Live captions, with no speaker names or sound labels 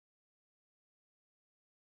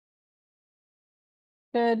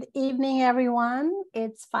Good evening, everyone.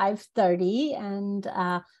 It's 5:30 and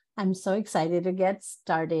I'm so excited to get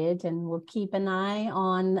started, and we'll keep an eye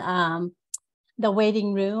on the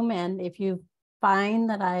waiting room. And if you find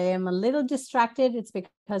that I am a little distracted, it's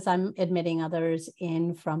because I'm admitting others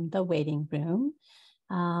in from the waiting room.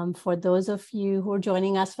 For those of you who are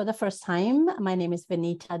joining us for the first time, my name is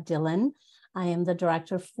Vineeta Dhillon. I am the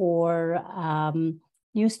director for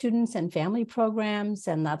new students and family programs,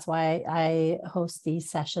 and that's why I host these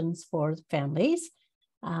sessions for families.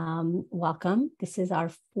 Welcome. This is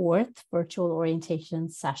our fourth virtual orientation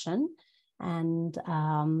session, and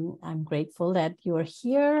I'm grateful that you're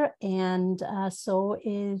here, and so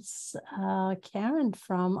is Karen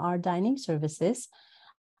from our dining services.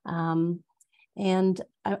 And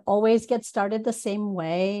I always get started the same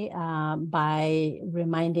way by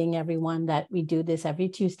reminding everyone that we do this every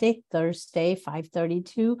Tuesday, Thursday, 5:30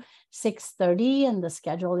 to 6:30, and the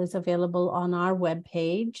schedule is available on our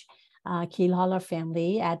webpage, Keelhaller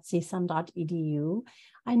Family at csun.edu.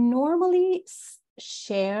 I normally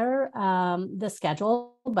share the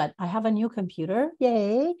schedule, but I have a new computer,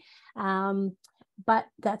 yay! But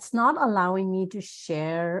that's not allowing me to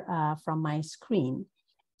share from my screen.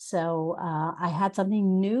 So I had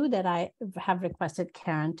something new that I have requested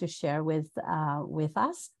Karen to share with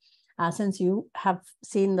us, since you have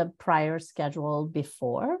seen the prior schedule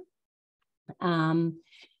before.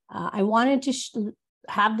 I wanted to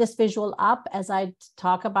have this visual up as I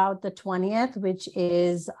talk about the 20th, which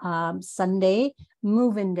is Sunday,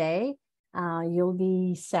 move-in day.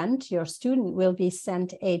 Your student will be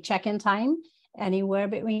sent a check-in time anywhere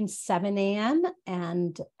between 7 a.m.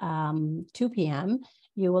 and 2 p.m.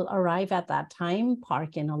 You will arrive at that time,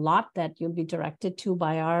 park in a lot that you'll be directed to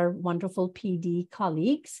by our wonderful PD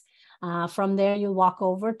colleagues. From there, you'll walk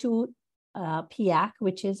over to PIAC,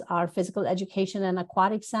 which is our Physical Education and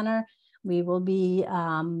Aquatic Center. We will be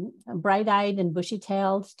bright-eyed and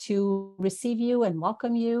bushy-tailed to receive you and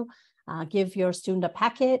welcome you. Give your student a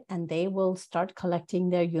packet, and they will start collecting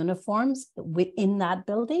their uniforms within that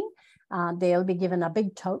building. They'll be given a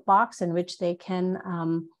big tote box in which they can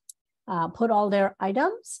put all their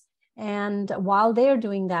items. And while they're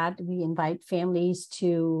doing that, we invite families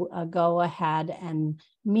to go ahead and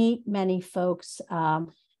meet many folks.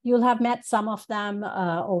 You'll have met some of them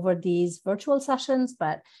over these virtual sessions,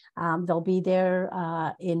 but they'll be there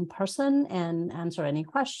in person and answer any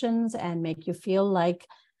questions and make you feel like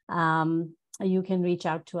you can reach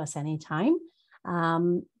out to us anytime.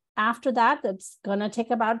 After that, that's going to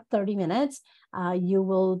take about 30 minutes. You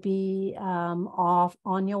will be off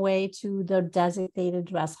on your way to the designated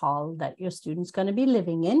dress hall that your student's going to be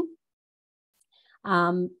living in.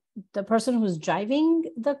 The person who's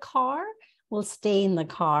driving the car will stay in the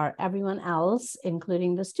car. Everyone else,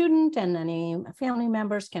 including the student and any family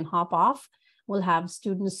members, can hop off. We'll have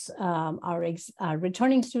students, our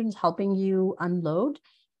returning students, helping you unload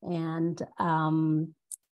and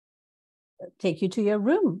take you to your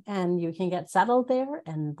room, and you can get settled there.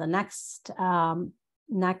 And the next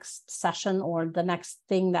session, or the next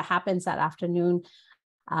thing that happens that afternoon,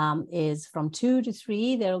 is from 2 to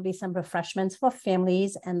 3. There will be some refreshments for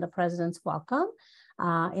families and the president's welcome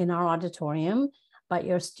in our auditorium. But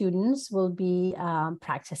your students will be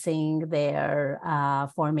practicing their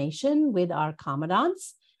formation with our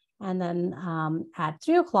commandants. And then at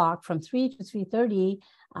 3 o'clock, from 3 to 3:30,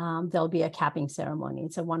 there'll be a capping ceremony.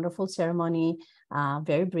 It's a wonderful ceremony,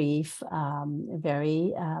 very brief,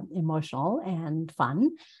 very emotional and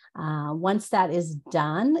fun. Once that is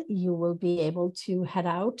done, you will be able to head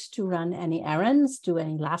out to run any errands, do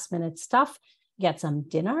any last minute stuff, get some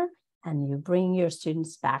dinner, and you bring your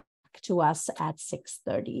students back to us at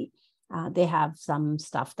 6:30. They have some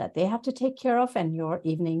stuff that they have to take care of, and your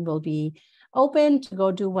evening will be open to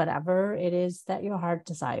go do whatever it is that your heart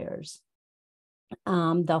desires.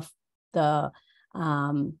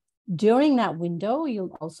 During that window,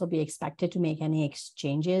 you'll also be expected to make any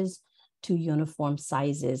exchanges to uniform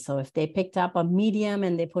sizes. So if they picked up a medium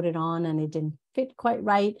and they put it on and it didn't fit quite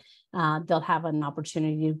right, they'll have an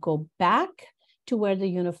opportunity to go back to where the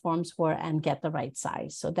uniforms were and get the right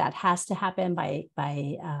size. So that has to happen by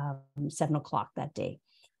 7 o'clock that day.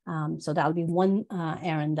 So that'll be one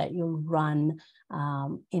errand that you'll run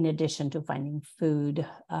in addition to finding food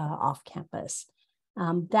off campus.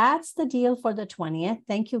 That's the deal for the 20th.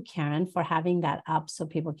 Thank you, Karen, for having that up so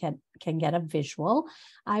people can get a visual.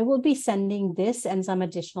 I will be sending this and some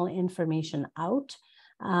additional information out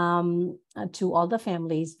to all the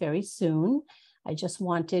families very soon. I just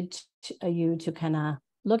wanted you to kind of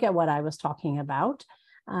look at what I was talking about.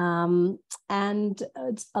 And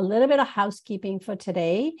it's a little bit of housekeeping for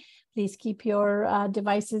today. Please keep your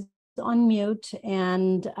devices on mute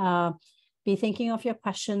and be thinking of your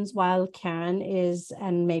questions while Karen is,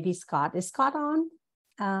 and maybe Scott. Is Scott on?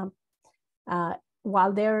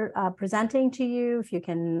 While they're presenting to you, if you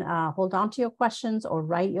can hold on to your questions or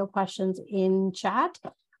write your questions in chat,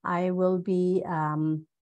 I will be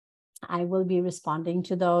responding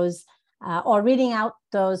to those or reading out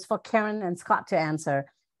those for Karen and Scott to answer.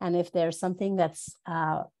 And if there's something that's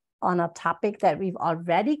on a topic that we've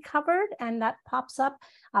already covered and that pops up,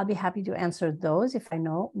 I'll be happy to answer those if I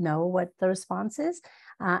know what the response is.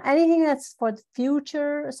 Anything that's for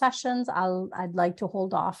future sessions, I'd like to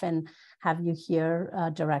hold off and have you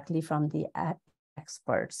hear directly from the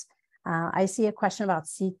experts. I see a question about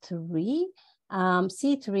C3.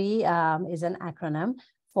 C3 is an acronym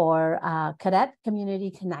for Cadet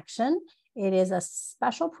Community Connection. It is a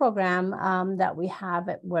special program that we have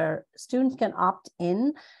where students can opt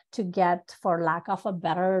in to get, for lack of a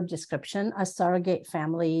better description, a surrogate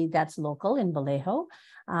family that's local in Vallejo,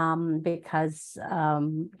 because,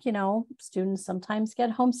 you know, students sometimes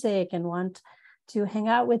get homesick and want to hang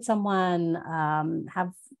out with someone,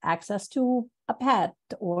 have access to a pet,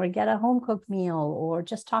 or get a home-cooked meal, or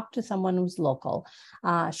just talk to someone who's local,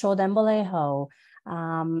 show them Vallejo.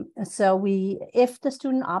 So if the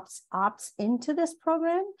student opts into this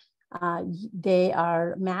program, they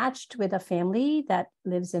are matched with a family that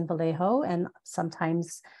lives in Vallejo, and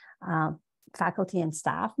sometimes faculty and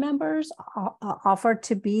staff members offer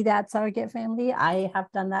to be that surrogate family. I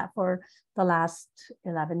have done that for the last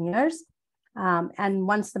 11 years. And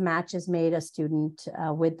once the match is made, a student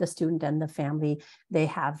with the student and the family, they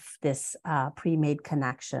have this pre-made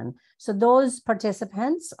connection. So those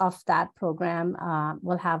participants of that program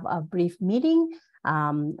will have a brief meeting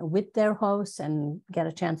with their hosts and get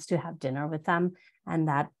a chance to have dinner with them. And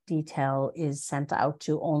that detail is sent out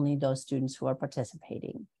to only those students who are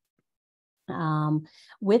participating.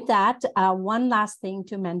 With that, one last thing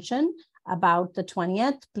to mention about the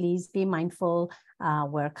 20th, please be mindful,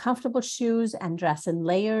 wear comfortable shoes and dress in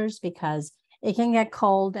layers, because it can get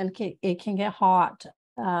cold and it can get hot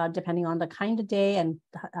depending on the kind of day and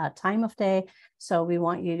time of day. So we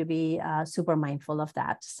want you to be super mindful of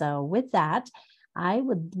that. So with that, I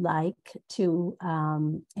would like to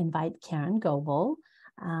invite Karen Goebel.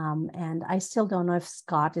 And I still don't know if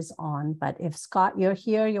Scott is on, but if Scott, you're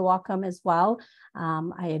here, you're welcome as well.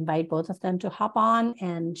 I invite both of them to hop on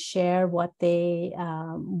and share what they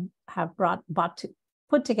have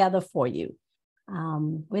put together for you.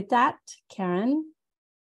 With that, Karen.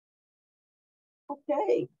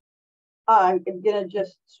 Okay, I'm gonna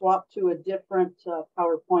just swap to a different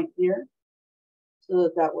PowerPoint here,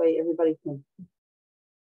 so that way everybody can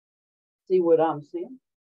see what I'm seeing.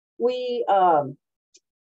 We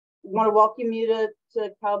want to welcome you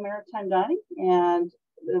to Cal Maritime Dining, and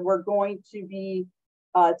we're going to be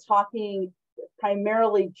talking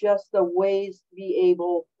primarily just the ways to be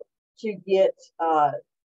able to get, I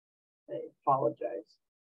apologize,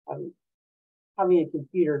 I'm having a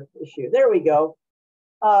computer issue. There we go.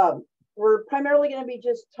 We're primarily going to be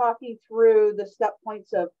just talking through the step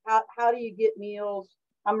points of how do you get meals,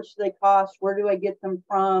 how much do they cost, where do I get them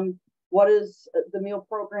from, what does the meal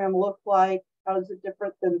program look like, how is it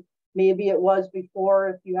different than maybe it was before,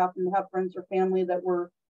 if you happen to have friends or family that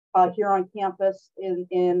were here on campus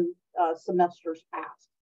in semesters past.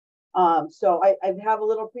 So I have a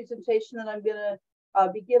little presentation that I'm going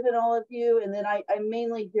to be giving all of you, and then I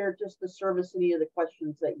mainly hear just to service any of the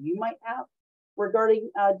questions that you might have regarding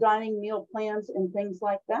dining meal plans and things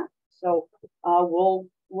like that. So we'll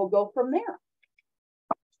go from there.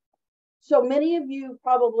 So many of you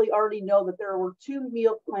probably already know that there were 2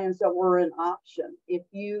 meal plans that were an option. If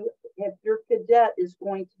your cadet is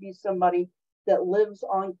going to be somebody that lives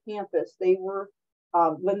on campus, they were,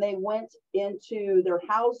 when they went into their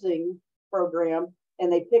housing program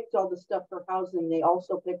and they picked all the stuff for housing, they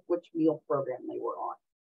also picked which meal program they were on.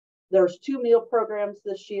 There's 2 meal programs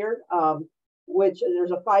this year, which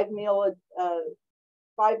there's a 5-meal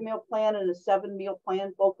plan and a 7-meal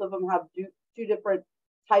plan. Both of them have 2 different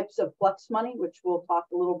types of flex money, which we'll talk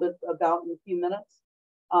a little bit about in a few minutes.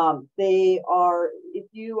 They are, if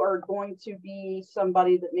you are going to be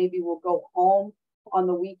somebody that maybe will go home on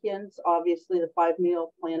the weekends, obviously the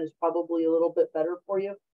 5-meal plan is probably a little bit better for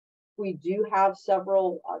you. We do have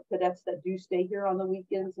several cadets that do stay here on the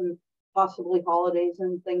weekends and possibly holidays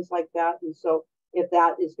and things like that. And so if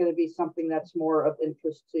that is going to be something that's more of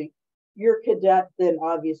interest to your cadet, then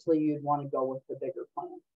obviously you'd want to go with the bigger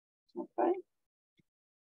plan. Okay.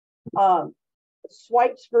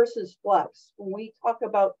 Swipes versus flex. When we talk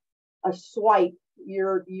about a swipe,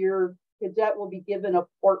 your cadet will be given a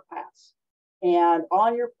port pass, and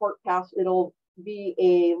on your port pass, it'll be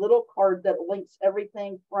a little card that links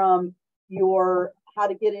everything from your how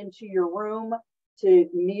to get into your room to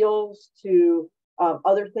meals to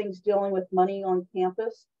other things dealing with money on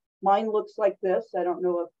campus. Mine looks like this. I don't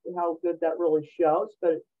know how good that really shows,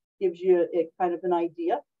 but it gives you a kind of an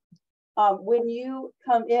idea. When you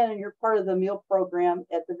come in and you're part of the meal program,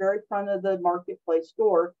 at the very front of the marketplace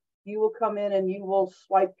door, you will come in and you will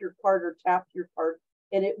swipe your card or tap your card,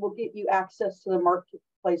 and it will get you access to the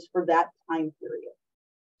marketplace for that time period.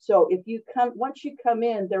 So if you once you come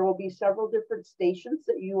in, there will be several different stations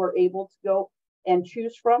that you are able to go and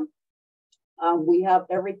choose from. We have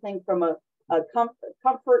everything from a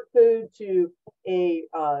comfort food to a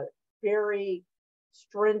very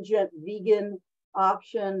stringent vegan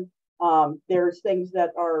option. There's things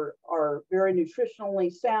that are very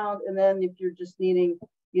nutritionally sound, and then if you're just needing,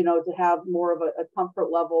 you know, to have more of a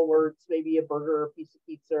comfort level where it's maybe a burger or a piece of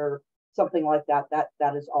pizza or something like that,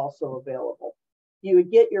 that is also available. You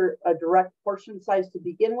would get a direct portion size to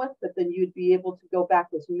begin with, but then you'd be able to go back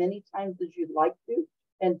as many times as you'd like to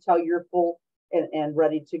until you're full and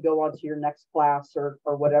ready to go on to your next class or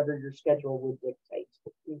whatever your schedule would dictate.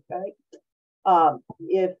 Okay.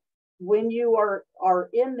 If when you are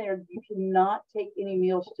in there, you cannot take any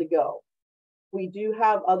meals to go. We do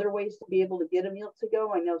have other ways to be able to get a meal to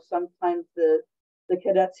go. I know sometimes the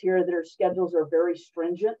cadets here, their schedules are very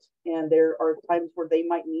stringent, and there are times where they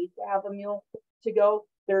might need to have a meal to go.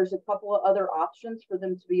 There's a couple of other options for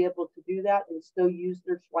them to be able to do that and still use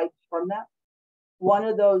their swipes from that. One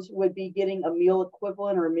of those would be getting a meal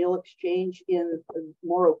equivalent or a meal exchange in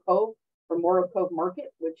Morro Cove or Morro Cove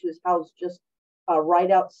Market, which is housed just right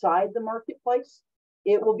outside the marketplace.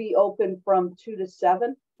 It will be open from 2 to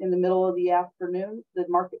 7 in the middle of the afternoon. The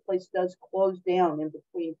marketplace does close down in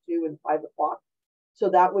between 2 and 5 o'clock. So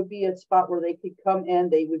that would be a spot where they could come in,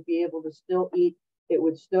 they would be able to still eat. It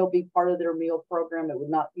would still be part of their meal program. It would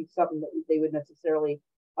not be something that they would necessarily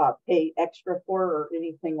pay extra for or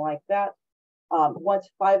anything like that. Once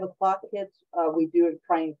 5 o'clock hits, we do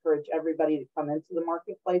try and encourage everybody to come into the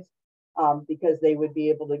marketplace because they would be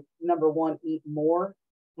able to, number one, eat more,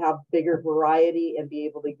 have bigger variety, and be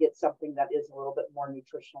able to get something that is a little bit more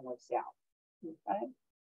nutritionally sound.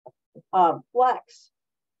 Okay. Flex.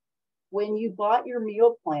 When you bought your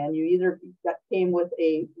meal plan, you either came with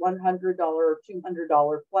a $100 or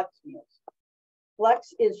 $200 flex meals.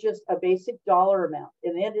 Flex is just a basic dollar amount,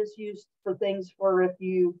 and it is used for things for if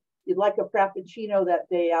you'd like a Frappuccino that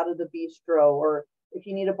day out of the bistro, or if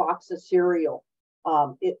you need a box of cereal.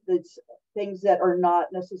 It's things that are not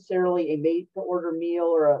necessarily a made-to-order meal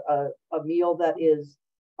or a meal that is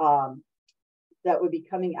that would be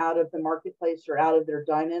coming out of the marketplace or out of their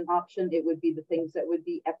dine-in option. It would be the things that would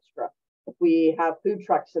be extra. We have food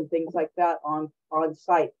trucks and things like that on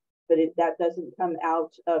site, but that doesn't come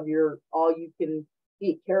out of your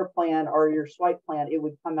all-you-can-eat care plan or your swipe plan. It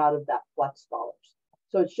would come out of that flex dollars.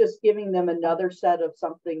 So it's just giving them another set of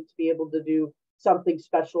something to be able to do something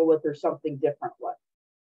special with or something different with.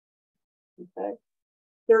 Okay.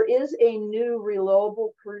 There is a new reloadable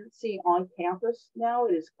currency on campus now.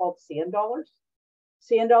 It is called Sand Dollars.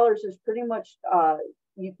 Sand Dollars is pretty much,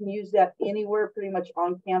 you can use that anywhere pretty much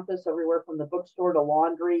on campus, everywhere from the bookstore to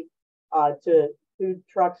laundry to food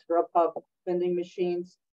trucks, Grubhub, vending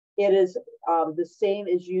machines. It is the same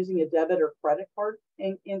as using a debit or credit card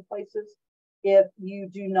in places. If you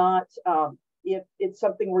do not, if it's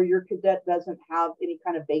something where your cadet doesn't have any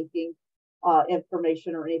kind of banking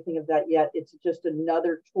information or anything of that yet, it's just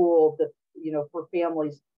another tool that, you know, for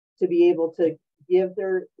families to be able to give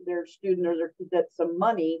their student or their cadet some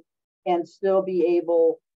money and still be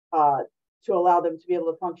able to allow them to be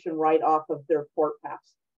able to function right off of their port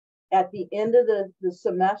pass. At the end of the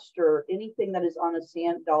semester, anything that is on a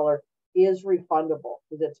Sand Dollar is refundable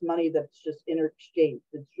because it's money that's just interchanged.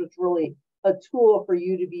 It's just really a tool for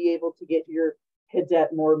you to be able to get your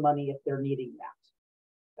cadet more money if they're needing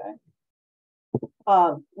that. Okay.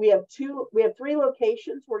 We have 3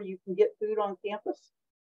 locations where you can get food on campus.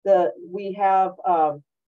 We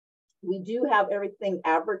do have everything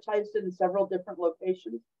advertised in several different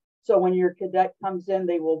locations. So when your cadet comes in,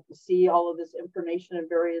 they will see all of this information in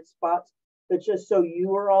various spots. But just so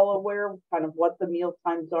you are all aware kind of what the meal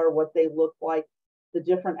times are, what they look like, the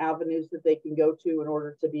different avenues that they can go to in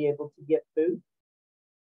order to be able to get food.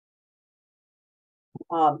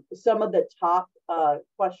 Some of the top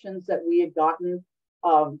questions that we had gotten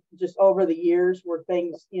just over the years were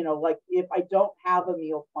things, you know, like if I don't have a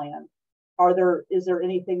meal plan, is there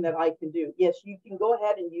anything that I can do? Yes, you can go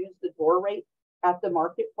ahead and use the door rate at the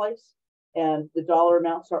marketplace, and the dollar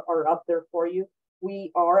amounts are up there for you.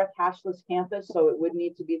 We are a cashless campus, so it would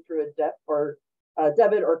need to be through a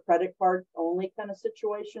debit or credit card only kind of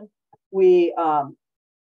situation. We,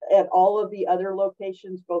 at all of the other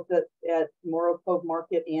locations, both at Morrow Cove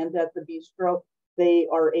Market and at the Bistro, they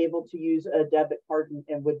are able to use a debit card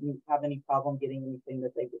and wouldn't have any problem getting anything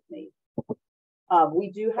that they would need.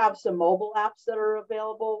 We do have some mobile apps that are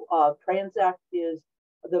available. Transact is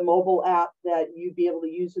the mobile app that you'd be able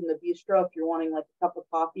to use in the Bistro if you're wanting like a cup of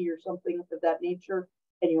coffee or something of that nature,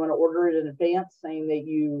 and you want to order it in advance, saying that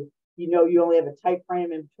you know you only have a tight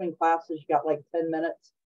frame in between classes, you got like 10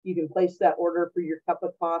 minutes. You can place that order for your cup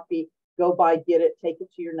of coffee, go by, get it, take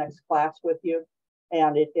it to your next class with you,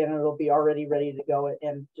 and it'll be already ready to go.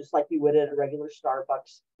 And just like you would at a regular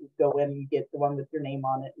Starbucks, you go in and you get the one with your name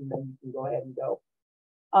on it, and then you can go ahead and go.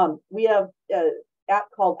 We have an app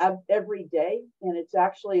called Every Day, and it's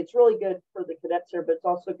really good for the cadets here, but it's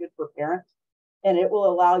also good for parents. And it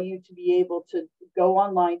will allow you to be able to go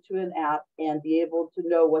online to an app and be able to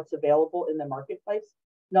know what's available in the marketplace,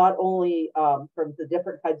 not only from the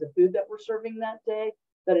different kinds of food that we're serving that day,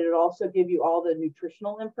 but it'll also give you all the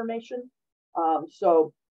nutritional information.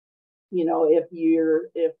 So, you know, if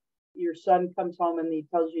your son comes home and he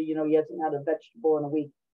tells you, you know, he hasn't had a vegetable in a week,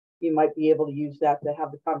 you might be able to use that to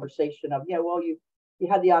have the conversation of, yeah, well, you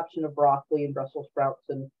had the option of broccoli and Brussels sprouts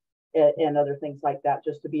and other things like that,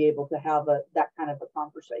 just to be able to have that kind of a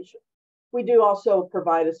conversation. We do also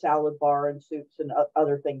provide a salad bar and soups and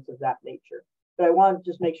other things of that nature. But I want to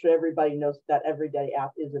just make sure everybody knows that Everyday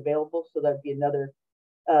app is available. So that'd be another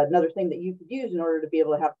thing that you could use in order to be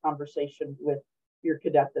able to have conversation with your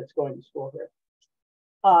cadet that's going to school here.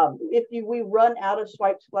 If we run out of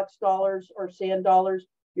Swipes Flex dollars or Sand dollars,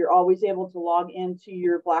 you're always able to log into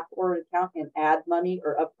your Blackboard account and add money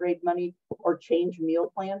or upgrade money or change meal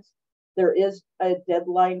plans. There is a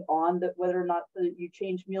deadline on that whether or not you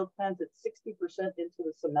change meal plans. It's 60% into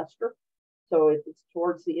the semester. So it's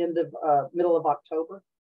towards the end of middle of October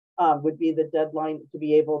would be the deadline to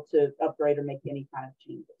be able to upgrade or make any kind of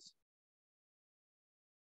changes.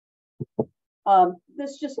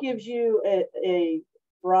 This just gives you a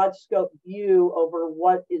broad scope view over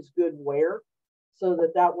what is good where, so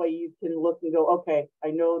that way you can look and go, okay,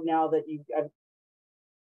 I know now that I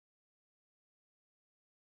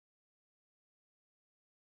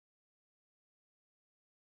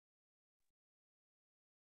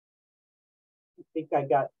think I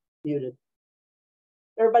got muted.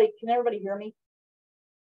 Can everybody hear me?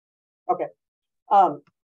 Okay.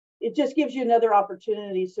 It just gives you another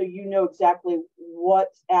opportunity so you know exactly what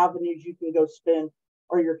avenues you can go spend,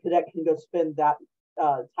 or your cadet can go spend that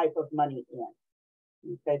type of money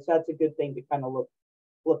in. Okay, so that's a good thing to kind of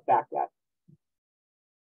look back at.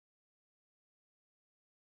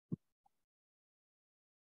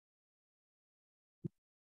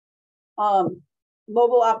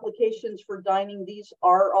 Mobile applications for dining, these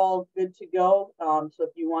are all good to go. So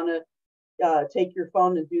if you want to take your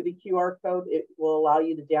phone and do the QR code, it will allow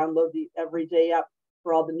you to download the Everyday app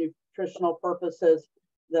for all the nutritional purposes,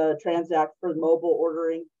 the Transact for mobile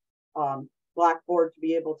ordering, Blackboard to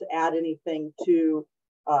be able to add anything to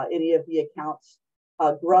any of the accounts.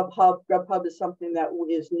 Grubhub is something that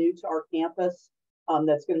is new to our campus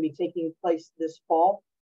that's going to be taking place this fall.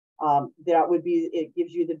 That would be, it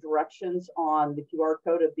gives you the directions on the QR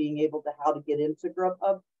code of being able to how to get into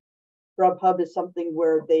Grubhub. Grubhub is something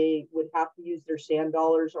where they would have to use their Sand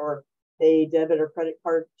dollars or a debit or credit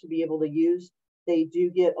card to be able to use. They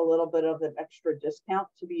do get a little bit of an extra discount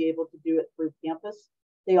to be able to do it through campus.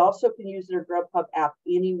 They also can use their Grubhub app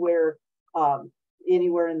anywhere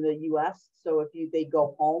in the US. So if they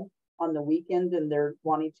go home on the weekend and they're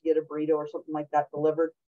wanting to get a burrito or something like that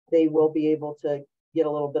delivered, they will be able to get a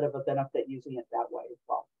little bit of a benefit using it that way as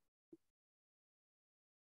well.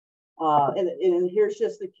 And here's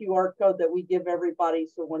just the QR code that we give everybody.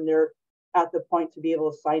 So when they're at the point to be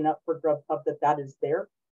able to sign up for Grubhub, that is there.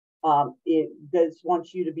 It does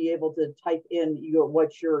want you to be able to type in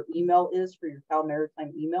what your email is for your Cal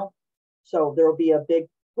Maritime email. So there will be a big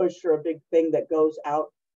push or a big thing that goes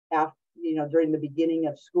out after, during the beginning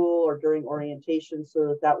of school or during orientation,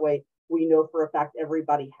 so that way we know for a fact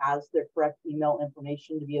everybody has the correct email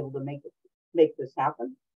information to be able to make this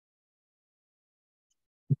happen.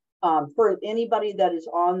 For anybody that is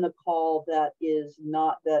on the call that is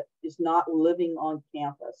not living on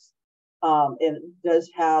campus and does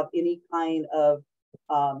have any kind of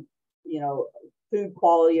food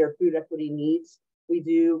quality or food equity needs, we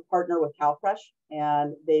do partner with CalFresh,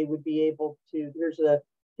 and they would be able to. Here's a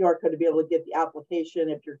QR code to be able to get the application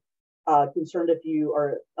if you're concerned if you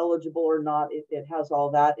are eligible or not. It has all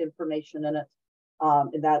that information in it,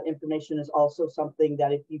 and that information is also something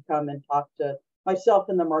that if you come and talk to myself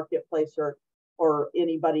in the marketplace or or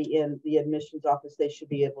anybody in the admissions office, they should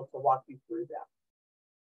be able to walk you through that.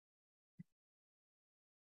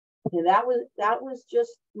 And that was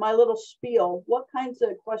just my little spiel. What kinds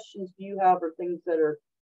of questions do you have, or things that are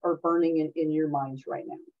burning in your minds right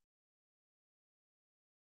now?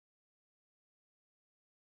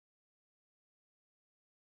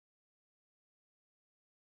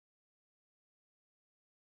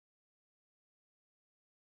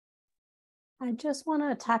 I just want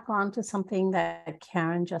to tack on to something that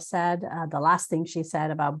Karen just said, the last thing she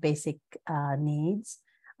said about basic needs.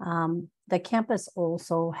 The campus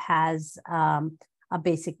also has a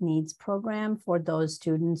basic needs program for those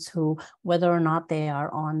students who, whether or not they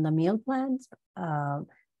are on the meal plans,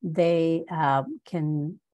 they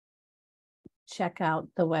can check out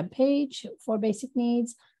the webpage for basic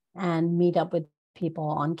needs and meet up with people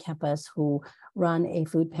on campus who run a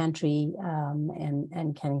food pantry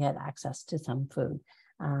and can get access to some food.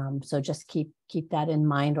 So just keep that in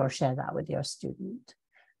mind, or share that with your student.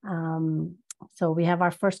 So we have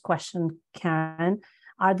our first question, Karen.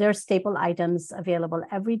 Are there staple items available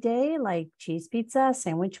every day, like cheese pizza,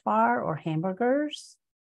 sandwich bar, or hamburgers?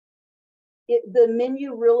 The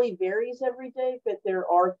menu really varies every day, but there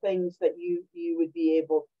are things that you would be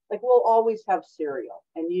able, like we'll always have cereal,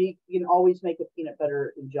 and you can always make a peanut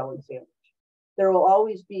butter and jelly sandwich. There will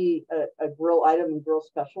always be a grill item and grill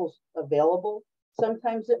specials available.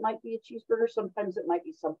 Sometimes it might be a cheeseburger, sometimes it might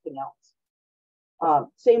be something else.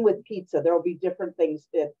 Same with pizza. There will be different things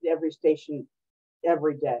at every station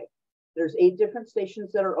every day. There's 8 different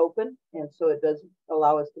stations that are open, and so it does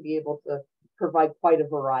allow us to be able to provide quite a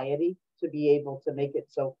variety to be able to make it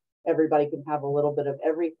so everybody can have a little bit of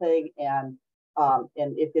everything. And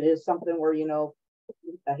if it is something where, you know,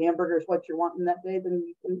 a hamburger is what you're wanting that day, then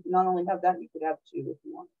you can not only have that, you could have 2 if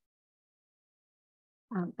you want.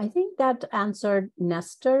 I think that answered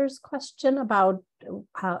Nestor's question about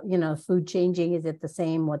how, you know, food changing. Is it the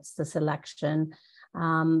same? What's the selection?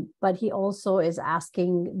 But he also is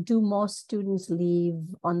asking, do most students leave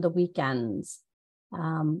on the weekends?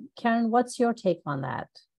 Karen, what's your take on that?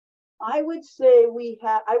 I would say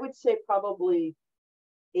I would say probably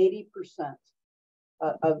 80%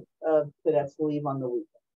 of cadets leave on the weekend.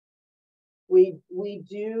 We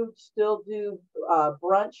do still do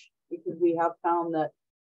brunch, because we have found that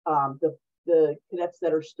the cadets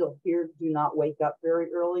that are still here do not wake up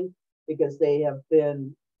very early, because they have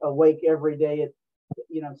been awake every day at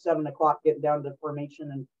 7 o'clock getting down to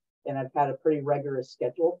formation, and I've had a pretty rigorous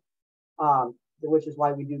schedule, which is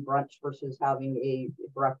why we do brunch versus having a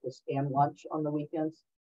breakfast and lunch on the weekends.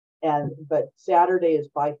 But Saturday is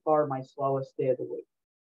by far my slowest day of the week.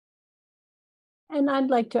 And I'd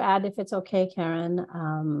like to add, if it's okay, Karen,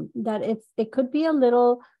 that it could be a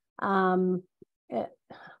little,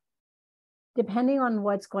 depending on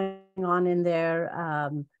what's going on in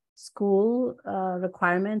their school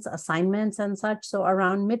requirements, assignments and such. So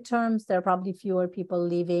around midterms, there are probably fewer people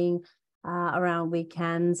leaving around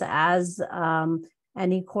weekends. As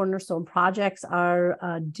any cornerstone projects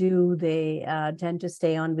are due, they tend to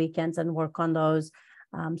stay on weekends and work on those.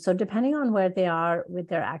 So depending on where they are with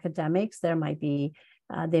their academics, they might be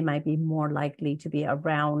more likely to be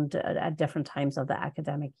around at different times of the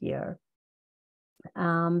academic year.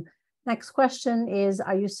 Next question is,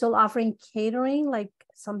 are you still offering catering, like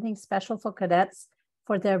something special for cadets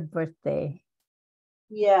for their birthday?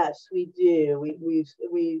 Yes, we do.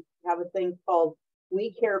 We have a thing called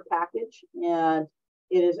We Care Package, and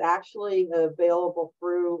it is actually available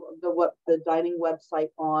through the dining website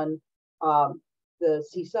on the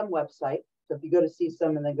CSUM website. So if you go to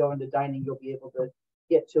CSUM and then go into dining, you'll be able to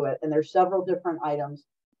get to it. And there's several different items,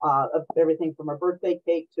 of everything from a birthday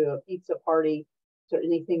cake to a pizza party to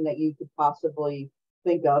anything that you could possibly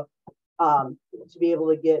think of, to be able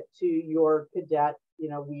to get to your cadet.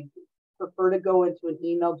 We prefer to go into an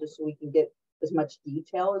email just so we can get as much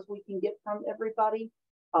detail as we can get from everybody.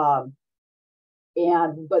 But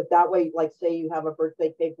that way, like say you have a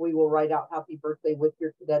birthday cake, we will write out happy birthday with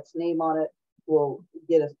your cadet's name on it. We'll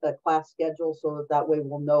get a class schedule so that way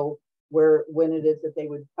we'll know when it is that they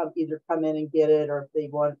would either come in and get it, or if they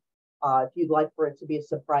want, if you'd like for it to be a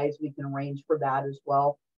surprise, we can arrange for that as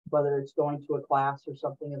well, whether it's going to a class or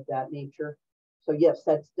something of that nature. So yes,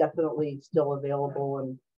 that's definitely still available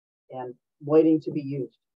and waiting to be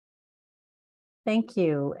used. Thank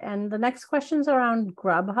you. And the next question is around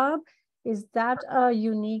Grubhub. Is that a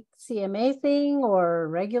unique CMA thing or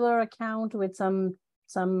regular account with some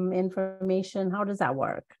information? How does that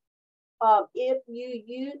work? If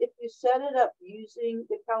you set it up using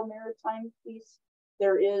the Cal Maritime piece,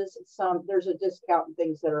 there's a discount and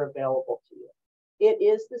things that are available to you. It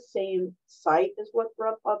is the same site as what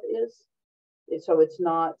Grubhub is. So it's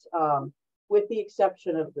not, with the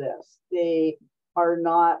exception of this, they are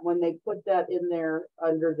not, when they put that in there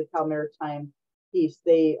under the Cal Maritime piece,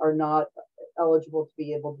 they are not eligible to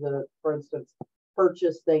be able to, for instance,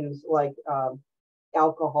 purchase things like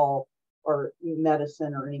alcohol or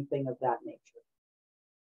medicine or anything of that nature.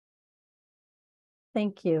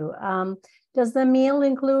 Thank you. Does the meal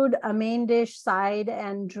include a main dish, side,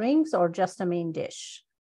 and drinks, or just a main dish?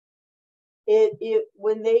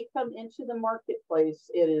 When they come into the marketplace,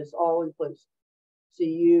 it is all inclusive. So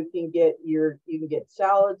you can get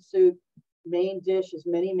salad, soup, main dish, as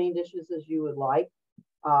many main dishes as you would like.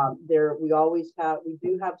 We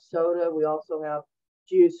do have soda. We also have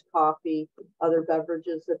juice, coffee, other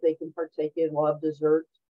beverages that they can partake in. We'll have dessert.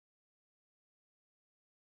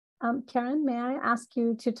 Karen, may I ask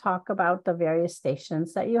you to talk about the various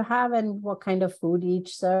stations that you have and what kind of food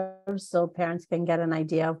each serves, so parents can get an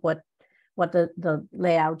idea of what the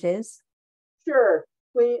layout is? Sure.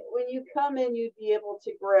 When you come in, you'd be able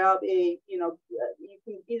to grab you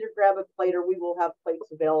can either grab a plate, or we will have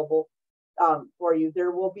plates available for you.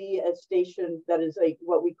 There will be a station that is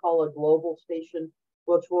what we call a global station,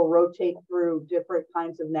 which will rotate through different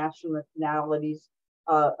kinds of nationalities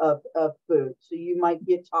of food. So you might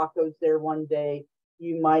get tacos there one day.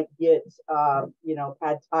 You might get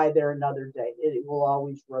pad thai there another day. It will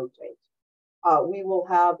always rotate. We will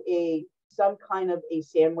have some kind of a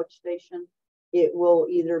sandwich station. It will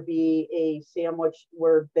either be a sandwich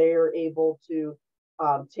where they're able to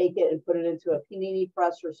take it and put it into a panini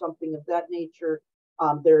press or something of that nature.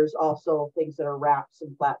 There's also things that are wraps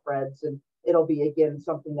and flatbreads, and it'll be, again,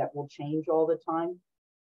 something that will change all the time.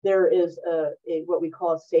 There is what we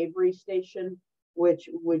call a savory station, which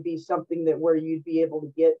would be something that where you'd be able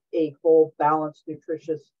to get a full, balanced,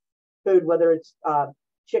 nutritious food, whether it's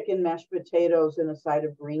chicken, mashed potatoes, and a side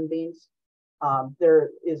of green beans. There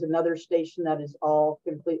is another station that is all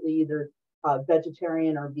completely either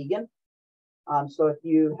vegetarian or vegan. So if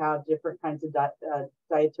you have different kinds of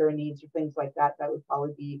dietary needs or things like that, that would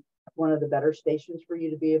probably be one of the better stations for you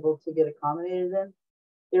to be able to get accommodated in.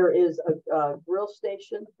 There is a grill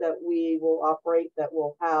station that we will operate that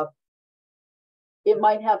will have, it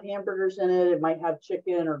might have hamburgers in it, it might have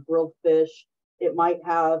chicken or grilled fish, it might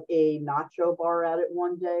have a nacho bar at it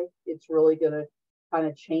one day. It's really going to kind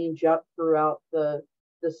of change up throughout the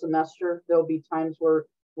semester. There'll be times where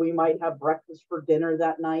we might have breakfast for dinner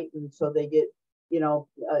that night, and so they get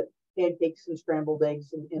pancakes and scrambled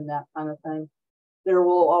eggs and that kind of thing. There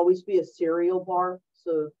will always be a cereal bar,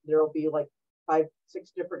 so there'll be like 5-6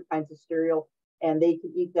 different kinds of cereal, and they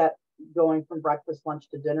can eat that going from breakfast, lunch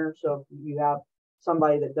to dinner. So if you have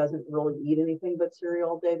somebody that doesn't really eat anything but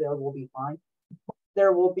cereal all day, they will be fine.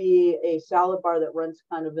 There will be a salad bar that runs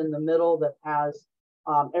kind of in the middle that has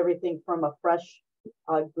everything from a fresh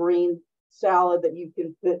green salad that you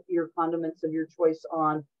can put your condiments of your choice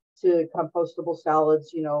on, to compostable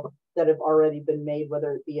salads, that have already been made,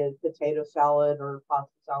 whether it be a potato salad or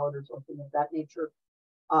pasta salad or something of that nature.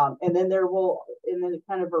 And then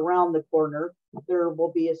kind of around the corner, there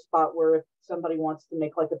will be a spot where if somebody wants to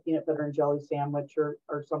make like a peanut butter and jelly sandwich or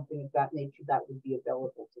something of that nature, that would be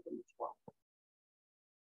available to them as well.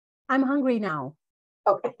 I'm hungry now.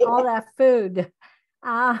 Okay. All that food.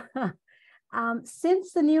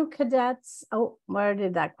 Since the new cadets, where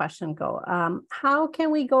did that question go? How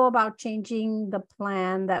can we go about changing the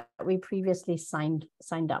plan that we previously signed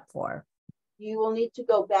up for? You will need to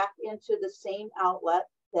go back into the same outlet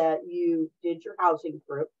that you did your housing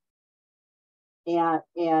through, and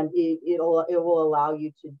it will allow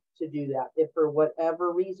you to do that. If for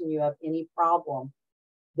whatever reason you have any problem,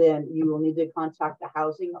 then you will need to contact the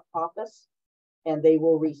housing office, and they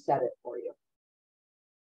will reset it for you.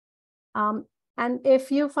 And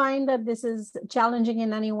if you find that this is challenging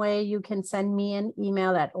in any way, you can send me an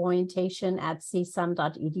email at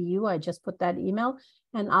orientation@csum.edu. I just put that email,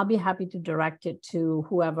 and I'll be happy to direct it to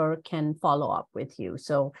whoever can follow up with you.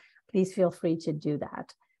 So please feel free to do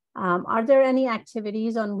that. Are there any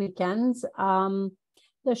activities on weekends?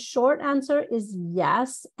 The short answer is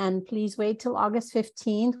yes, and please wait till August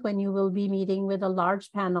 15th when you will be meeting with a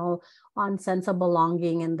large panel on sense of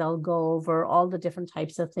belonging, and they'll go over all the different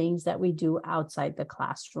types of things that we do outside the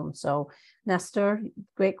classroom. So Nestor,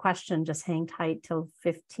 great question, just hang tight till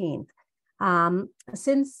 15th.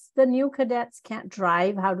 Since the new cadets can't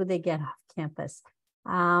drive, how do they get off campus?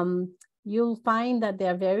 You'll find that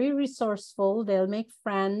they're very resourceful. They'll make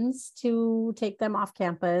friends to take them off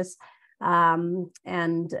campus. Rides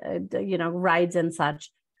and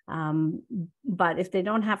such. But if they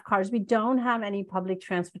don't have cars, we don't have any public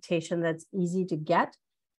transportation that's easy to get.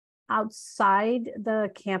 Outside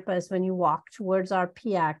the campus, when you walk towards our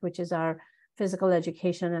PIAC, which is our Physical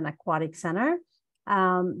Education and Aquatic Center.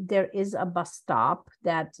 There is a bus stop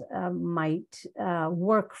that might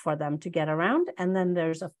work for them to get around. And then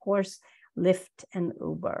there's, of course, Lyft and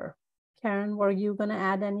Uber. Karen, were you going to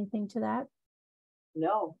add anything to that?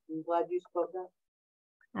 No, I'm glad you spoke up.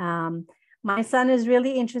 My son is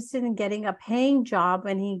really interested in getting a paying job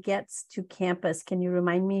when he gets to campus. Can you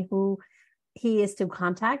remind me who he is to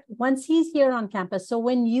contact once he's here on campus? So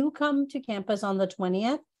when you come to campus on the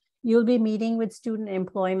 20th, you'll be meeting with student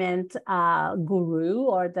employment guru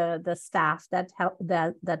or the staff that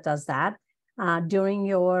does that during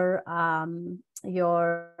your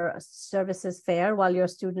services fair while your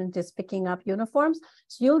student is picking up uniforms.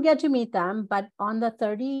 So you'll get to meet them. But on the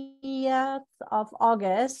 30th of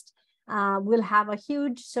August, we'll have a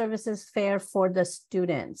huge services fair for the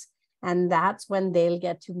students. And that's when they'll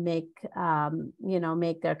get to make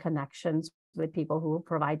their connections with people who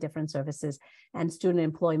provide different services, and student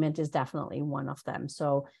employment is definitely one of them.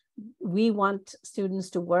 So we want students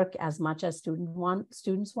to work as much as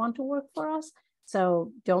students want to work for us.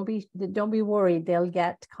 So don't be worried, they'll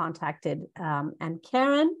get contacted. And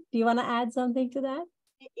Karen, do you want to add something to that?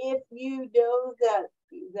 If you know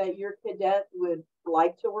that your cadet would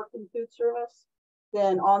like to work in food service,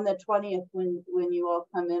 then on the 20th, when you all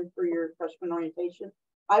come in for your freshman orientation,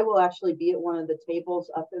 I will actually be at one of the tables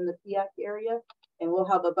up in the PIAC area, and we'll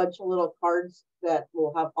have a bunch of little cards that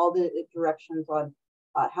will have all the directions on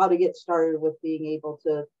how to get started with being able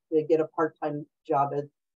to get a part-time job at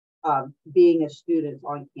being a student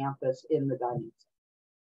on campus in the dining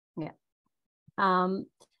center. Yeah.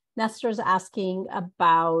 Nestor's asking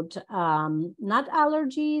about nut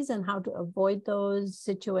allergies and how to avoid those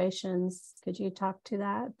situations. Could you talk to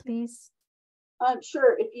that, please?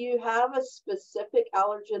 Sure. If you have a specific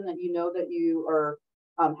allergen that you know that you are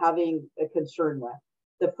having a concern with,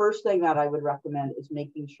 the first thing that I would recommend is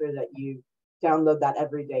making sure that you download that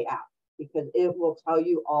everyday app, because it will tell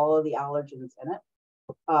you all of the allergens in it.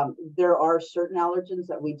 There are certain allergens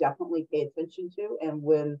that we definitely pay attention to, and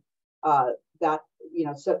when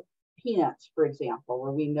so peanuts, for example,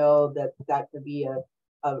 where we know that could be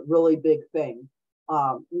a really big thing.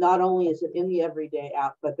 Not only is it in the everyday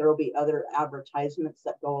app, but there will be other advertisements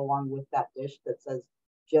that go along with that dish that says,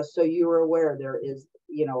 just so you are aware, there's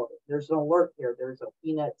an alert here. There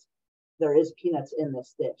is peanuts in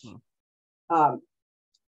this dish.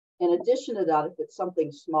 In addition to that, if it's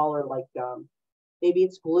something smaller, like maybe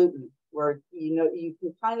it's gluten, where you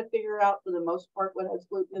can kind of figure out for the most part what has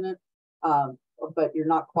gluten in it, but you're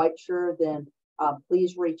not quite sure, then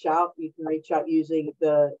please reach out. You can reach out using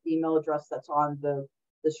the email address that's on the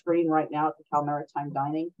screen right now at the Cal Maritime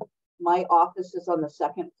Dining. My office is on the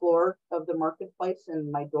second floor of the marketplace,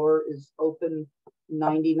 and my door is open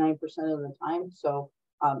 99% of the time. So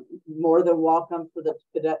more than welcome for the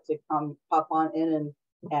cadet to come pop on in,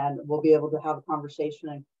 and we'll be able to have a conversation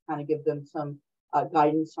and kind of give them some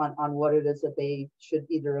guidance on what it is that they should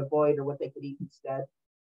either avoid or what they could eat instead,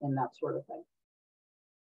 and that sort of thing.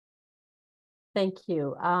 Thank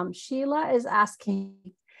you. Sheila is asking,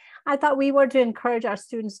 I thought we were to encourage our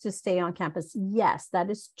students to stay on campus. Yes, that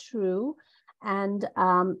is true. And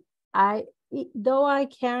Karen's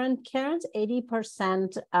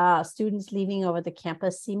 80% students leaving over the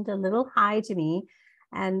campus seemed a little high to me.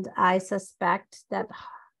 And I suspect that.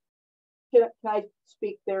 Can I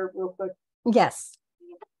speak there real quick? Yes.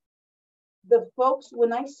 The folks,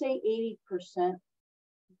 when I say 80%,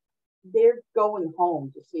 they're going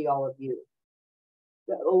home to see all of you.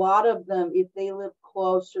 A lot of them, if they live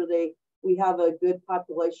close, or we have a good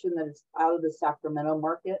population that is out of the Sacramento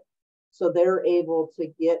market, so they're able to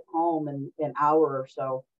get home in an hour or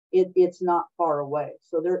so. It's not far away,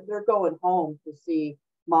 so they're going home to see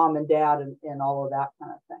mom and dad and all of that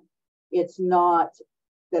kind of thing. It's not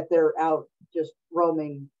that they're out just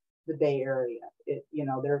roaming the Bay Area.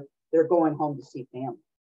 They're going home to see family.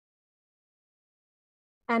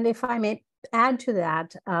 And if I may add to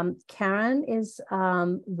that, Karen is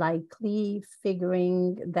likely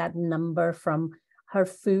figuring that number from her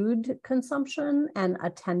food consumption and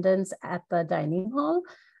attendance at the dining hall.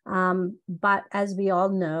 But as we all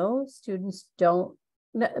know, students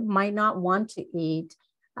might not want to eat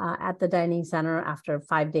at the dining center after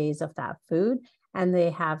 5 days of that food. And they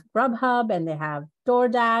have Grubhub and they have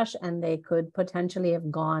DoorDash, and they could potentially have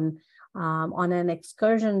gone on an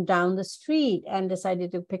excursion down the street and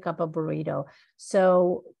decided to pick up a burrito.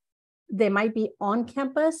 So they might be on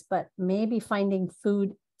campus, but maybe finding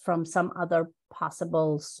food from some other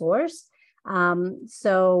possible source.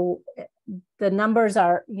 So the numbers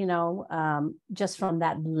are, just from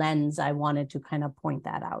that lens, I wanted to kind of point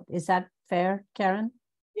that out. Is that fair, Karen?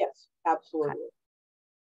 Yes, absolutely.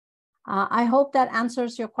 I hope that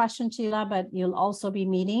answers your question, Sheila, but you'll also be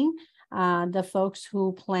meeting the folks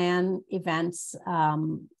who plan events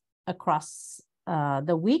across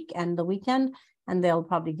the week and the weekend, and they'll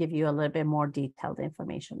probably give you a little bit more detailed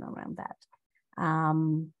information around that.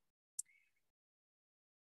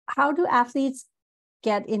 How do athletes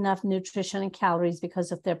get enough nutrition and calories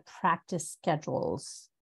because of their practice schedules?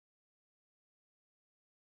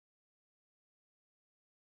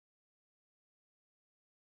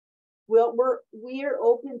 Well, we are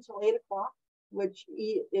open till 8 o'clock, which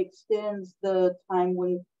extends the time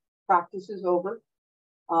when practice is over.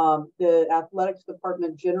 The athletics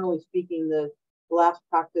department, generally speaking, the last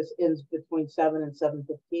practice ends between 7 and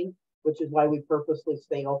 7:15, which is why we purposely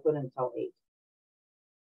stay open until 8.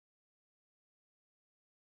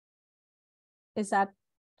 Is that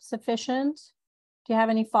sufficient? Do you have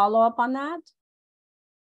any follow-up on that,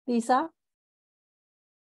 Lisa?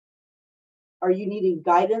 Are you needing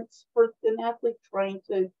guidance for an athlete trying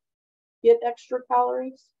to get extra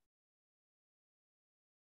calories?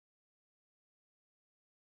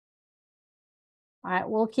 All right,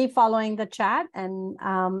 we'll keep following the chat, and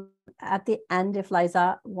at the end, if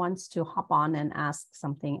Liza wants to hop on and ask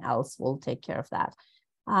something else, we'll take care of that.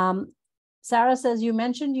 Sarah says, you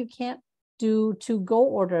mentioned you can't do to-go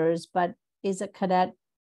orders, but is a cadet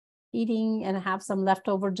eating and have some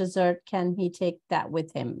leftover dessert? Can he take that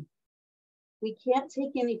with him? We can't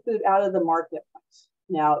take any food out of the marketplace.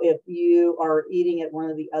 Now, if you are eating at one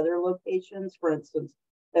of the other locations, for instance,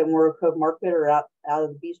 at Morocco Market or out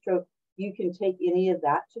of the bistro, you can take any of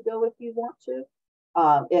that to go if you want to.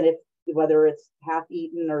 And if whether it's half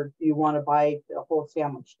eaten or you want to buy a whole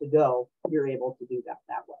sandwich to go, you're able to do that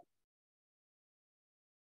way.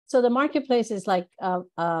 So the marketplace is like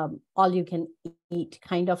all you can eat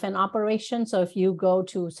kind of an operation. So if you go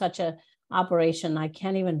to such a operation, I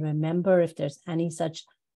can't even remember if there's any such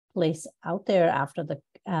place out there after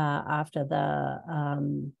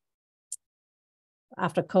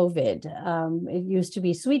COVID. It used to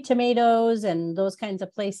be Sweet Tomatoes and those kinds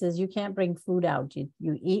of places. You can't bring food out. You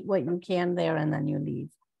eat what you can there and then you leave.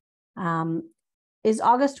 Is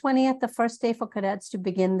August 20th the first day for cadets to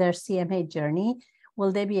begin their CMA journey?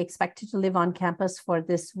 Will they be expected to live on campus for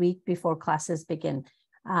this week before classes begin?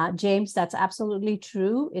 James, that's absolutely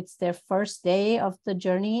true. It's their first day of the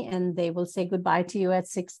journey, and they will say goodbye to you at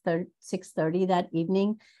 6:30 that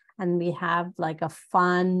evening. And we have like a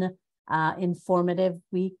fun, informative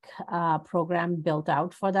week program built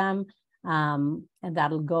out for them. And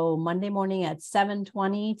that'll go Monday morning at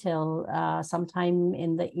 7:20 till sometime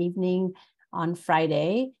in the evening on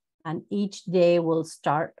Friday. And each day will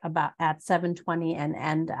start about at 7:20 and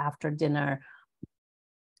end after dinner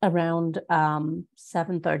around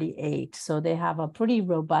 7:38. So they have a pretty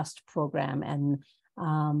robust program, and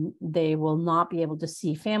they will not be able to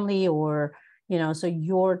see family or, so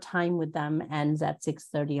your time with them ends at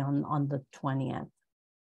 6:30 on the 20th.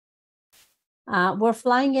 We're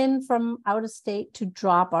flying in from out of state to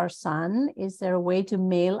drop our son. Is there a way to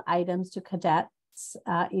mail items to cadets,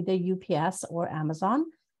 either UPS or Amazon?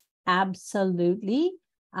 Absolutely.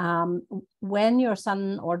 When your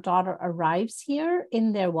son or daughter arrives here,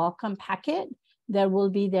 in their welcome packet, there will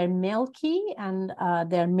be their mail key and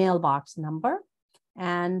their mailbox number.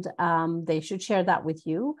 And they should share that with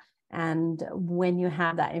you. And when you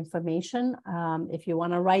have that information, if you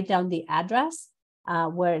want to write down the address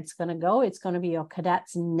where it's going to be your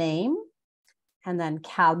cadet's name and then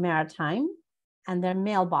Cal Maritime and their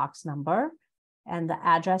mailbox number. And the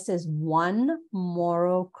address is 1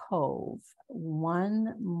 Morro Cove,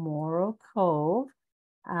 Vallejo,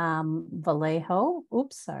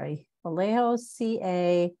 Vallejo,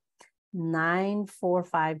 CA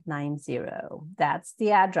 94590. That's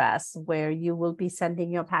the address where you will be sending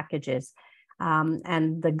your packages.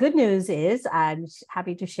 And the good news is, I'm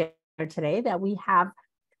happy to share today that we have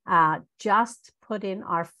just put in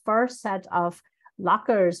our first set of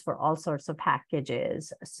lockers for all sorts of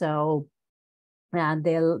packages. So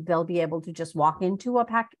they'll be able to just walk into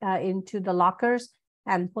into the lockers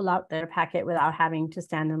and pull out their packet without having to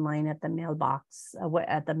stand in line at the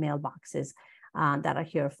mailboxes that are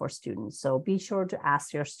here for students. So be sure to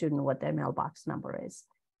ask your student what their mailbox number is.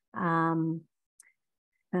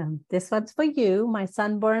 This one's for you. My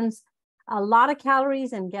son burns a lot of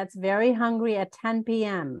calories and gets very hungry at 10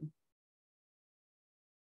 p.m.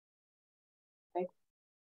 Okay.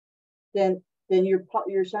 Then your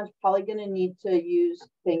son's probably going to need to use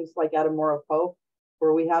things like out of Morro Cove,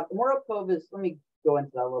 where we have Morro Cove is. Let me go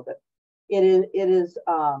into that a little bit. It is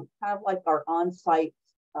kind of like our on-site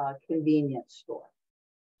convenience store.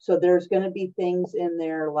 So there's going to be things in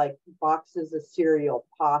there like boxes of cereal,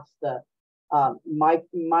 pasta,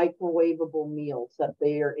 microwavable meals that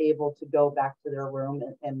they are able to go back to their room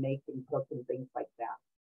and make and cook and things like that.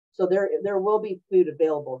 So there will be food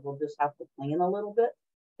available. We'll just have to plan a little bit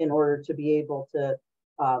in order to be able to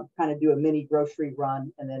kind of do a mini grocery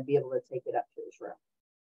run and then be able to take it up to his room.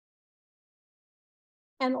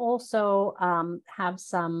 And also have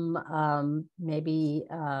some maybe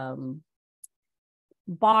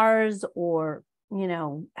bars or, you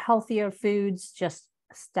know, healthier foods just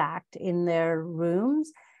stacked in their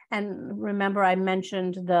rooms. And remember, I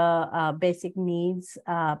mentioned the basic needs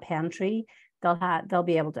pantry. They'll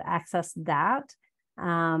be able to access that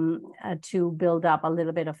to build up a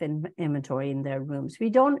little bit of inventory in their rooms.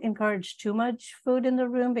 We don't encourage too much food in the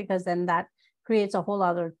room because then that creates a whole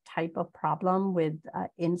other type of problem with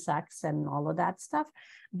insects and all of that stuff.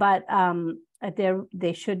 But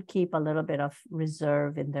they should keep a little bit of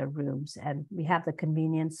reserve in their rooms. And we have the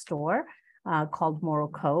convenience store called Morrow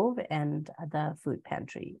Cove and the food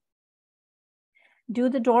pantry. Do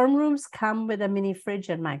the dorm rooms come with a mini fridge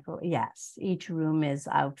and microwave? Yes, each room is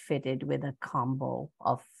outfitted with a combo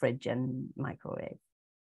of fridge and microwave.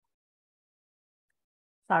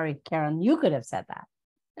 Sorry, Karen, you could have said that.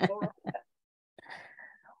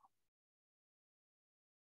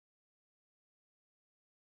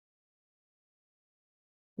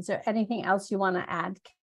 Is there anything else you want to add,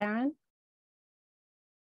 Karen?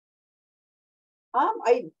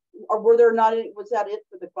 Were there not any, was that it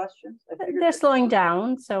for the questions? They're slowing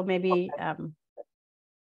down, so maybe. Okay.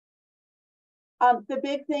 The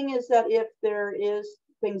big thing is that if there is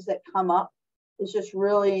things that come up, is just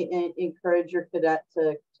really encourage your cadet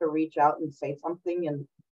to reach out and say something. And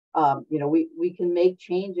you know, we can make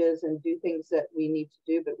changes and do things that we need to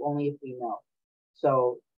do, but only if we know.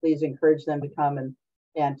 So please encourage them to come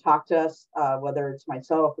and talk to us, whether it's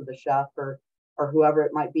myself or the chef or whoever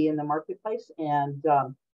it might be in the marketplace. And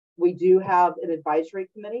we do have an advisory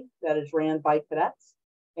committee that is ran by cadets,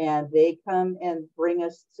 and they come and bring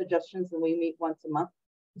us suggestions, and we meet once a month.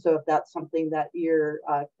 So if that's something that your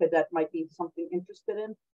cadet might be something interested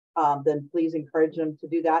in, then please encourage them to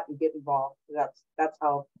do that and get involved. That's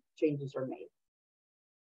how changes are made.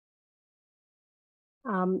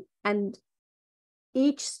 And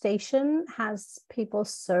each station has people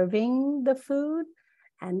serving the food,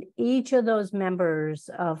 and each of those members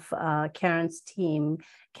of Karen's team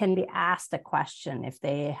can be asked a question if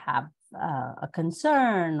they have a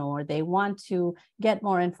concern or they want to get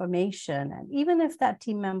more information. And even if that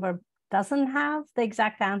team member doesn't have the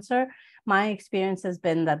exact answer, my experience has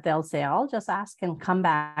been that they'll say, I'll just ask and come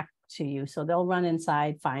back to you. So they'll run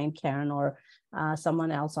inside, find Karen or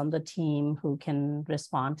someone else on the team who can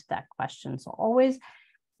respond to that question. So always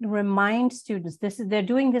remind students, they're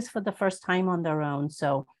doing this for the first time on their own.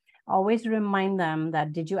 So always remind them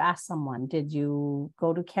that, did you ask someone? Did you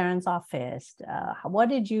go to Karen's office? What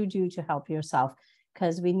did you do to help yourself?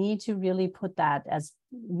 Because we need to really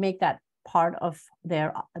make that part of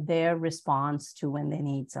their response to when they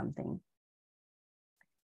need something.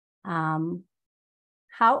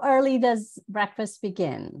 How early does breakfast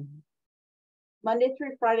begin? Monday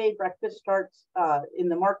through Friday, breakfast starts in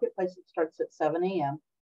the marketplace. It starts at 7 a.m.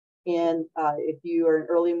 And if you are an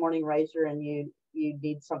early morning riser and you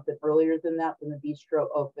need something earlier than that, then the bistro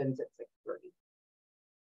opens at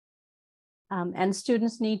 6:30. And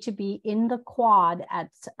students need to be in the quad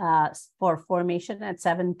for formation at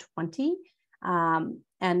 7:20.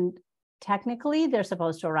 And technically, they're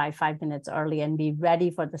supposed to arrive 5 minutes early and be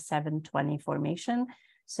ready for the 7:20 formation.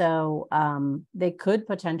 So they could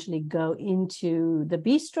potentially go into the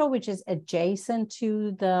bistro, which is adjacent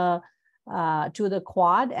to the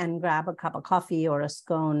quad, and grab a cup of coffee or a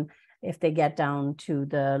scone if they get down to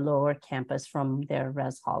the lower campus from their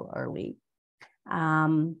res hall early.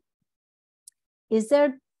 Is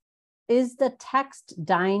the text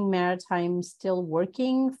Dine Maritime still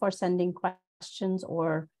working for sending questions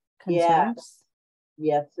or concerns?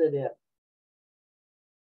 Yes, it is.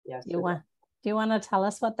 Yes. Do you want to tell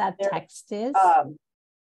us what that text is?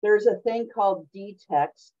 There's a thing called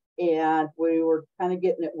D-Text, and we were kind of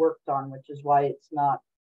getting it worked on, which is why it's not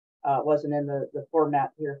wasn't in the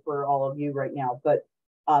format here for all of you right now. But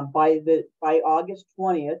by August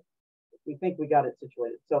 20th, we think we got it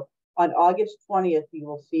situated. So on August 20th, you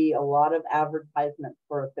will see a lot of advertisements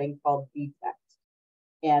for a thing called D-Text.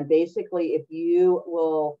 And basically, if you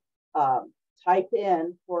will type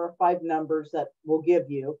in 4 or 5 numbers that we'll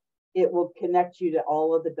give you, it will connect you to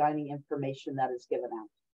all of the dining information that is given out.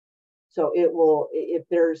 So it will, if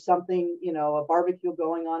there's something, you know, a barbecue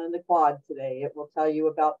going on in the quad today, it will tell you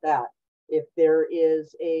about that. If there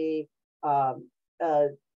is a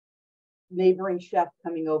neighboring chef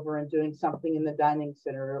coming over and doing something in the dining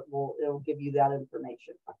center, it'll give you that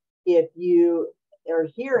information. If you are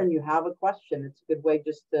here and you have a question, it's a good way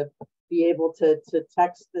just to be able to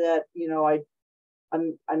text that, you know,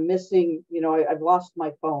 I'm missing, you know, I've lost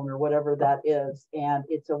my phone or whatever that is. And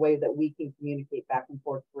it's a way that we can communicate back and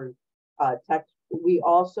forth through text. We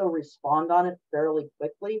also respond on it fairly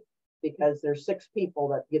quickly because there's 6 people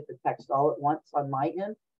that get the text all at once on my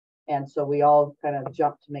end. And so we all kind of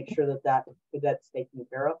jump to make sure that that's taken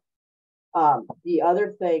care of. The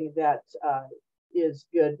other thing that is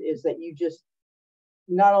good is that you just,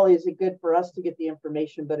 not only is it good for us to get the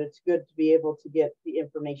information, but it's good to be able to get the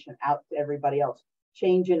information out to everybody else.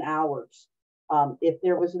 Change in hours. If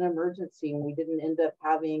there was an emergency and we didn't end up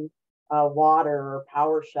having water or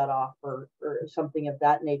power shut off or something of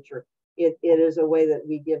that nature, it is a way that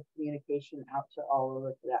we give communication out to all of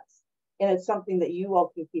the cadets. And it's something that you all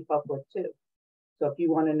can keep up with too. So if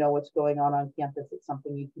you want to know what's going on campus, it's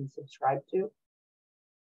something you can subscribe to.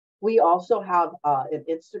 We also have an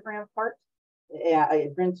Instagram part,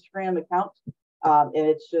 an Instagram account, and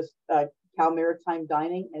it's just Cal Maritime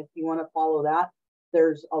Dining. And if you want to follow that,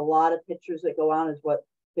 there's a lot of pictures that go on as what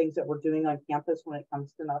things that we're doing on campus when it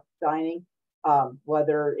comes to dining,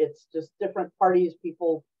 whether it's just different parties,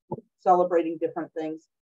 people celebrating different things.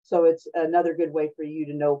 So it's another good way for you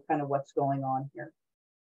to know kind of what's going on here.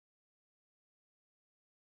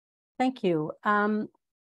 Thank you. Karen,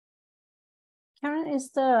 is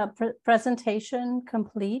the presentation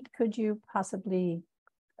complete? Could you possibly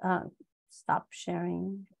stop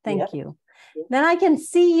sharing? Thank you. Yes. Then I can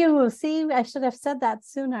see you. See, I should have said that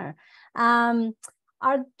sooner.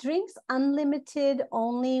 Are drinks unlimited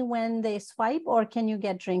only when they swipe, or can you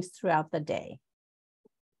get drinks throughout the day?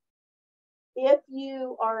 If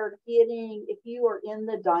you are in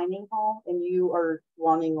the dining hall and you are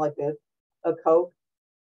wanting like a Coke,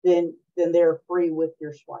 then they're free with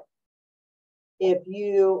your swipe. If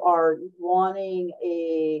you are wanting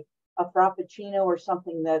a Frappuccino or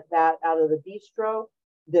something that out of the bistro,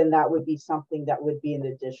 then that would be something that would be an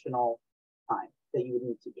additional time that you would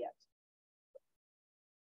need to get.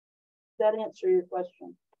 Does that answer your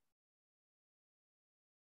question?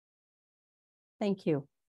 Thank you.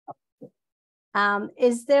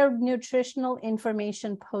 Is there nutritional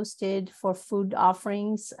information posted for food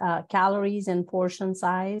offerings, calories and portion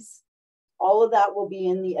size? All of that will be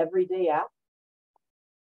in the Everyday app.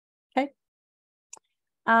 Okay.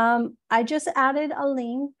 I just added a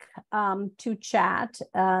link to chat.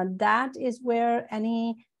 That is where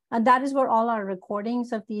all our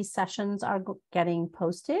recordings of these sessions are getting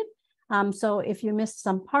posted. So if you missed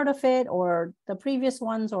some part of it or the previous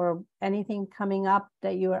ones or anything coming up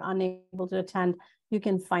that you are unable to attend, you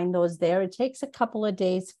can find those there. It takes a couple of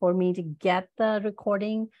days for me to get the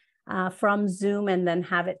recording from Zoom and then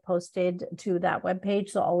have it posted to that webpage.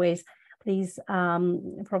 So always please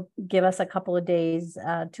give us a couple of days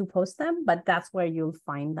to post them, but that's where you'll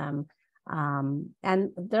find them.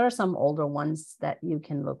 And there are some older ones that you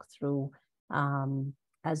can look through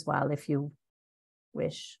as well if you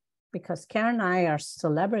wish. Because Karen and I are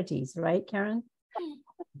celebrities, right, Karen?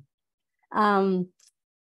 All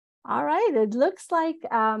right, it looks like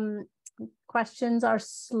questions are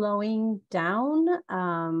slowing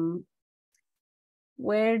down.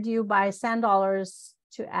 Where do you buy sand dollars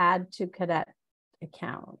to add to cadet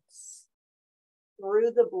accounts?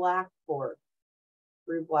 Through the Blackboard,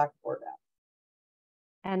 app.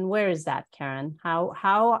 And where is that, Karen?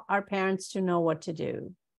 How are parents to know what to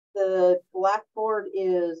do? The Blackboard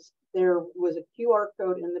is, there was a QR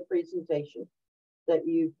code in the presentation that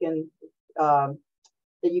you can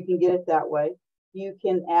get it that way. You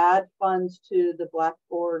can add funds to the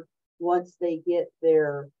Blackboard once they get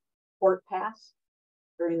their port pass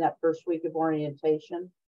during that first week of orientation.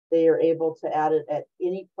 They are able to add it at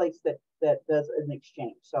any place that does an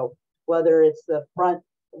exchange. So whether it's the front,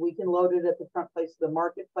 we can load it at the front place of the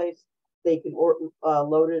marketplace. They can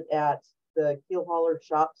load it at the keel hauler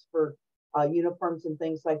shops for uniforms and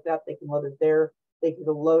things like that. They can load it there. They can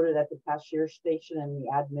load it at the cashier station and the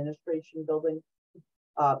administration building.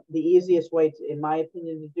 The easiest way, in my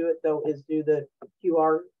opinion, to do it, though, is do the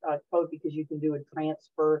QR code, because you can do a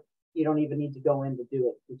transfer. You don't even need to go in to do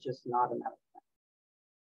it. It's just an automatic.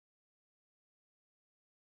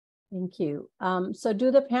 Thank you. So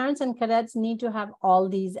do the parents and cadets need to have all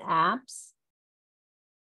these apps?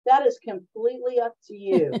 That is completely up to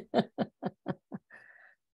you.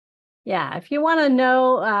 Yeah, if you want to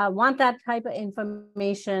know, want that type of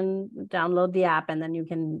information, download the app, and then you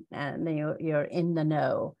can, then you're in the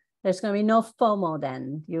know. There's going to be no FOMO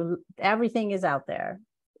then. Everything is out there.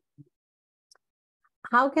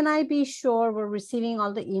 how can I be sure we're receiving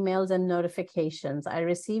all the emails and notifications? I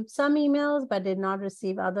received some emails, but did not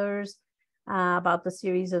receive others about the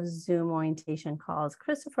series of Zoom orientation calls.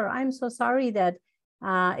 Christopher, I'm so sorry that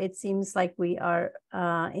it seems like we are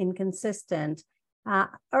inconsistent.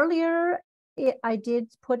 Earlier, I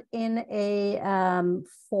did put in a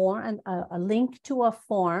form, a link to a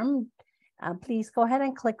form. Please go ahead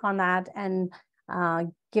and click on that and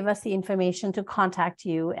give us the information to contact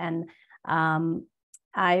you. And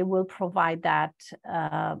I will provide that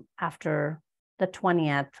after the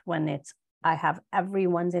 20th when I have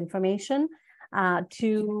everyone's information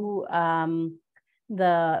to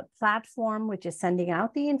the platform, which is sending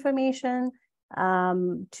out the information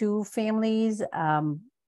to families.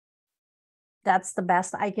 That's the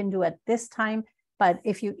best I can do at this time. But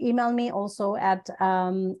if you email me also at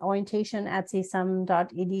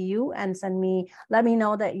orientation@csum.edu and let me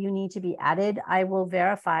know that you need to be added, I will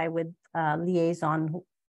verify with liaison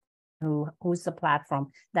who's the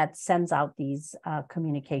platform that sends out these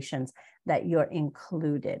communications that you're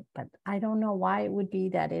included. But I don't know why it would be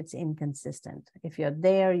that it's inconsistent. If you're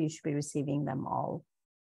there, you should be receiving them all.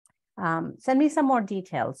 Send me some more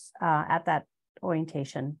details at that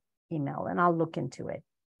orientation email and I'll look into it.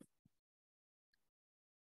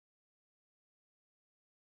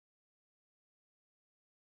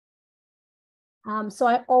 So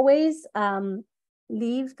I always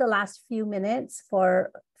leave the last few minutes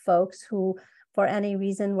for folks who, for any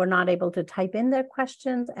reason, were not able to type in their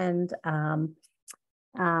questions and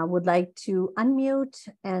would like to unmute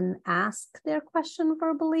and ask their question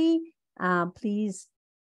verbally. Please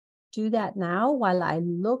do that now while I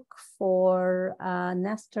look for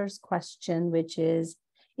Nestor's question, which is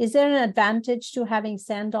there an advantage to having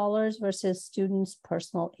sand dollars versus students'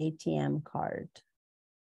 personal ATM card?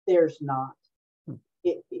 There's not.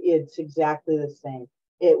 It's exactly the same.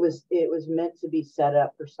 It was meant to be set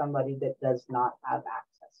up for somebody that does not have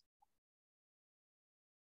access.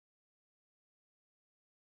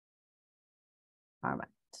 All right.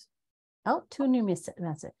 Oh, 2 new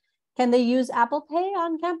messages. Can they use Apple Pay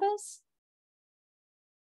on campus?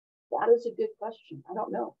 That is a good question. I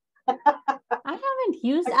don't know. I haven't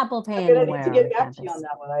used Apple Pay anywhere. anywhere. I need to get back to you on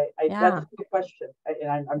that one. Yeah. That's a good question,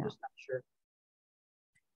 and I'm just not sure.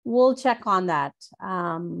 We'll check on that.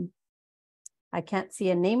 I can't see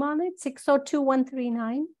a name on it.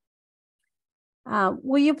 602139.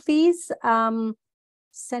 Will you please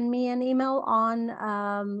send me an email on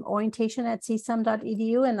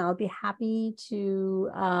orientation@csum.edu and I'll be happy to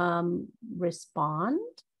respond.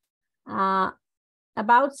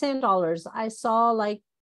 About sand dollars, I saw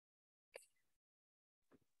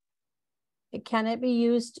can it be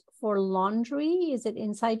used for laundry? Is it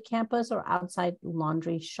inside campus or outside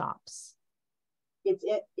laundry shops? It's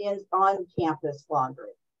on campus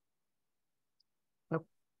laundry.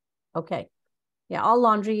 Okay. Yeah, all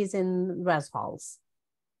laundry is in res halls.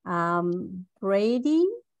 Brady,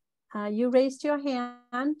 you raised your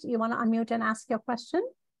hand. You want to unmute and ask your question?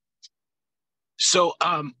 So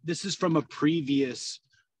this is from a previous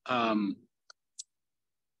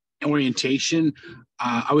orientation.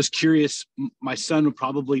 I was curious, my son would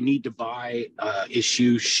probably need to buy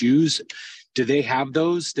issue shoes. Do they have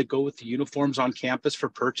those that go with the uniforms on campus for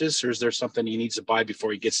purchase, or is there something he needs to buy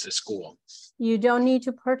before he gets to school? You don't need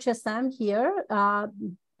to purchase them here. A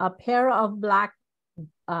pair of black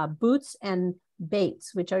boots and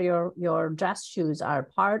baits, which are your dress shoes, are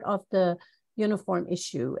part of the uniform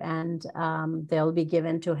issue, and they'll be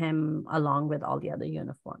given to him along with all the other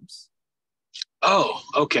uniforms. Oh,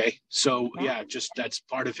 okay. So yeah, just that's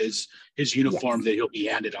part of his uniform, yes, that he'll be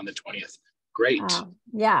handed on the 20th. Great.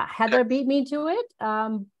 Yeah, Heather beat me to it,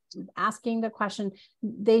 asking the question.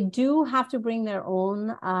 They do have to bring their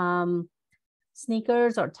own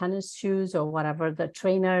sneakers or tennis shoes or whatever, the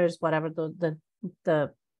trainers, whatever the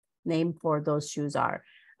name for those shoes are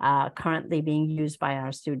currently being used by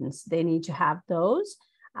our students. They need to have those.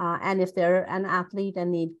 And if they're an athlete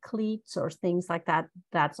and need cleats or things like that,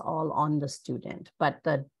 that's all on the student. But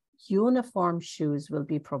the uniform shoes will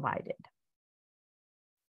be provided.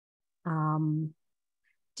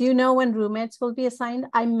 Do you know when roommates will be assigned?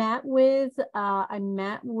 I met with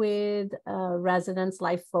Residence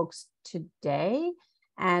Life folks today,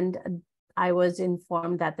 and I was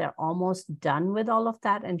informed that they're almost done with all of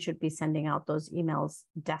that and should be sending out those emails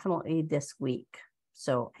definitely this week.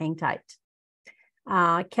 So hang tight.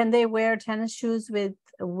 Can they wear tennis shoes with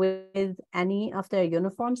any of their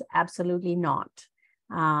uniforms? Absolutely not.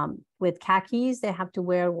 With khakis, they have to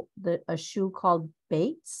wear a shoe called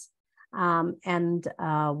Bates. And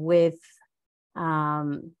with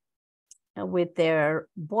with their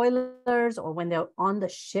boilers, or when they're on the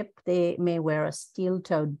ship, they may wear a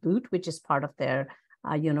steel-toed boot, which is part of their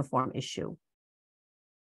uniform issue.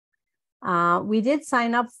 We did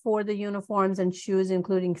sign up for the uniforms and shoes,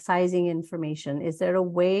 including sizing information. Is there a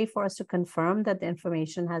way for us to confirm that the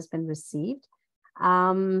information has been received?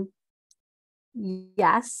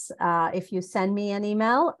 Yes, if you send me an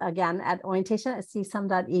email, again, at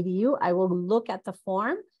orientation@csum.edu, I will look at the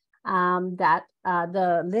form,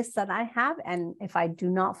 the list that I have, and if I do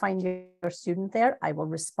not find your student there, I will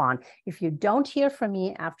respond. If you don't hear from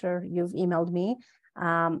me after you've emailed me,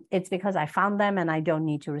 it's because I found them and I don't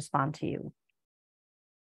need to respond to you.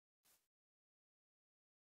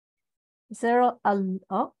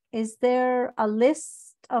 Is there a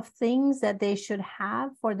list of things that they should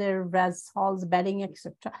have for their res halls, bedding,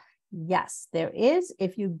 etc.? Yes, there is.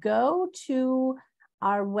 If you go to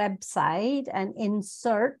our website and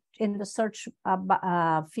insert in the search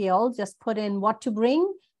field, just put in what to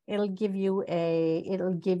bring. It'll give you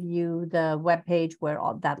the web page where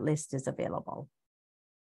all that list is available.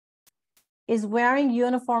 Is wearing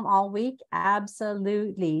uniform all week?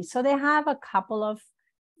 Absolutely. So they have a couple of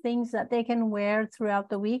things that they can wear throughout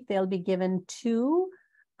the week. They'll be given 2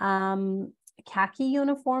 khaki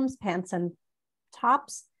uniforms, pants and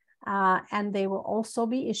tops, and they will also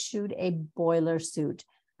be issued a boiler suit,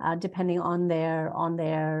 depending on their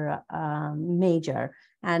major.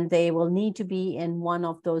 And they will need to be in one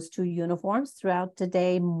of those 2 uniforms throughout the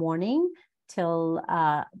day, morning till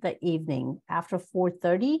the evening. After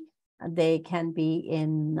 4:30, they can be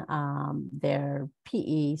in their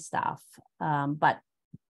PE stuff, but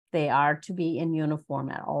they are to be in uniform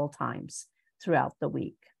at all times throughout the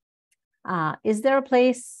week. Is there a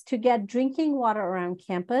place to get drinking water around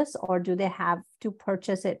campus, or do they have to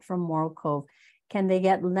purchase it from Morrow Cove? Can they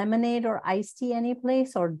get lemonade or iced tea any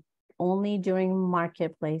place, or only during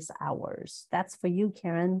marketplace hours? That's for you,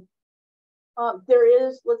 Karen. There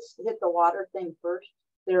is, let's hit the water thing first.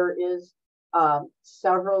 There is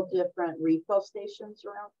several different refill stations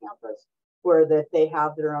around campus where that they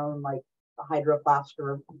have their own, like Hydro Flask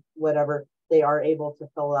or whatever. They are able to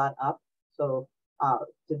fill that up. So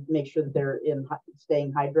to make sure that they're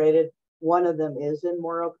staying hydrated. One of them is in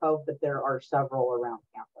Morrow Cove, but there are several around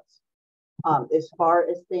campus. As far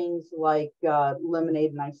as things like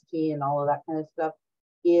lemonade and iced tea and all of that kind of stuff,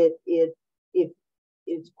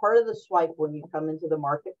 it's part of the swipe when you come into the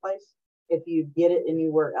marketplace. If you get it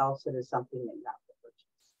anywhere else, it is something that you have to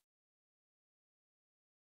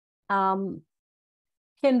purchase.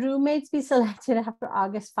 Can roommates be selected after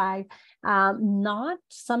August 5? Not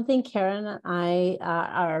something Karen and I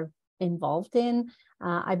are involved in.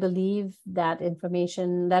 I believe that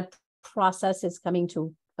that process is coming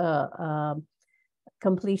to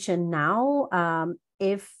completion now.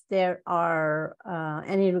 If there are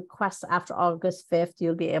any requests after August 5th,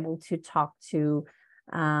 you'll be able to talk to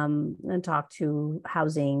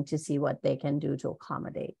housing to see what they can do to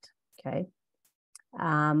accommodate. Okay.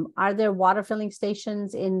 Are there water filling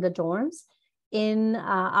stations in the dorms? In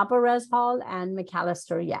Upper Res Hall and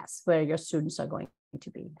McAllister, yes, where your students are going to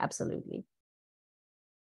be, absolutely.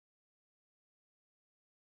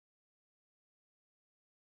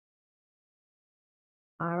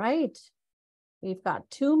 All right, we've got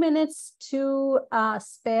 2 minutes to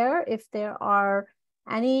spare. If there are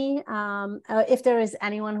any, if there is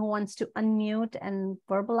anyone who wants to unmute and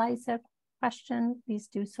verbalize their question, please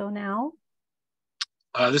do so now.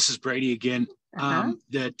 This is Brady again.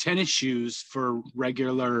 The tennis shoes for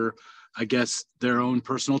regular, I guess, their own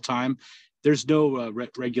personal time. There's no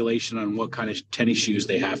regulation on what kind of tennis shoes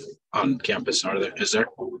they have on campus, are there? Is there?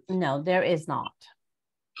 No, there is not.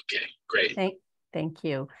 Okay, great. Thank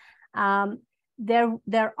you.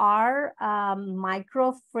 There are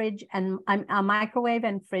microwave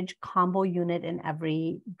and fridge combo unit in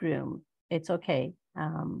every room. It's okay,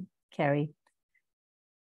 Carrie.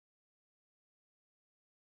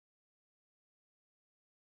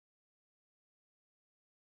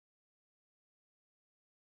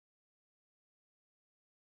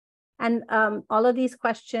 And all of these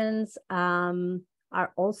questions are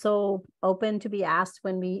also open to be asked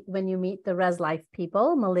when you meet the Res Life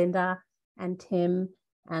people. Melinda and Tim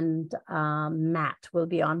and Matt will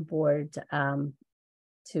be on board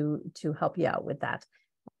to help you out with that.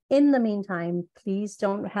 In the meantime, please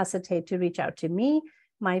don't hesitate to reach out to me.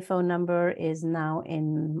 My phone number is now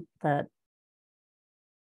in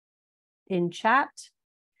chat.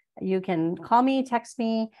 You can call me, text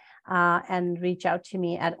me, and reach out to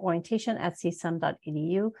me at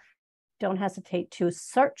orientation@csum.edu. Don't hesitate to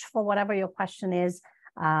search for whatever your question is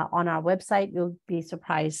on our website. You'll be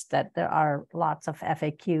surprised that there are lots of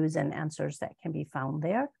FAQs and answers that can be found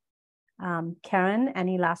there. Karen,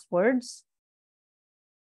 any last words?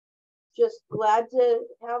 Just glad to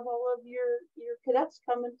have all of your cadets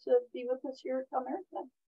coming to be with us here at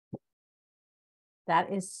Maritime.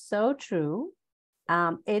 That is so true.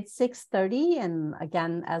 It's 6:30, and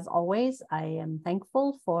again, as always, I am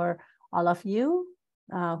thankful for all of you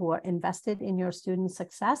who are invested in your student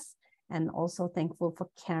success, and also thankful for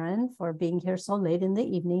Karen for being here so late in the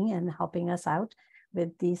evening and helping us out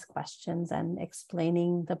with these questions and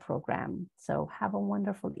explaining the program. So have a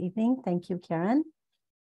wonderful evening. Thank you, Karen.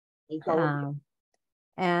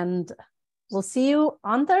 And we'll see you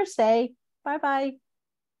on Thursday. Bye-bye.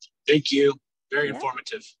 Thank you. Very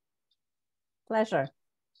informative. Pleasure.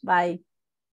 Bye.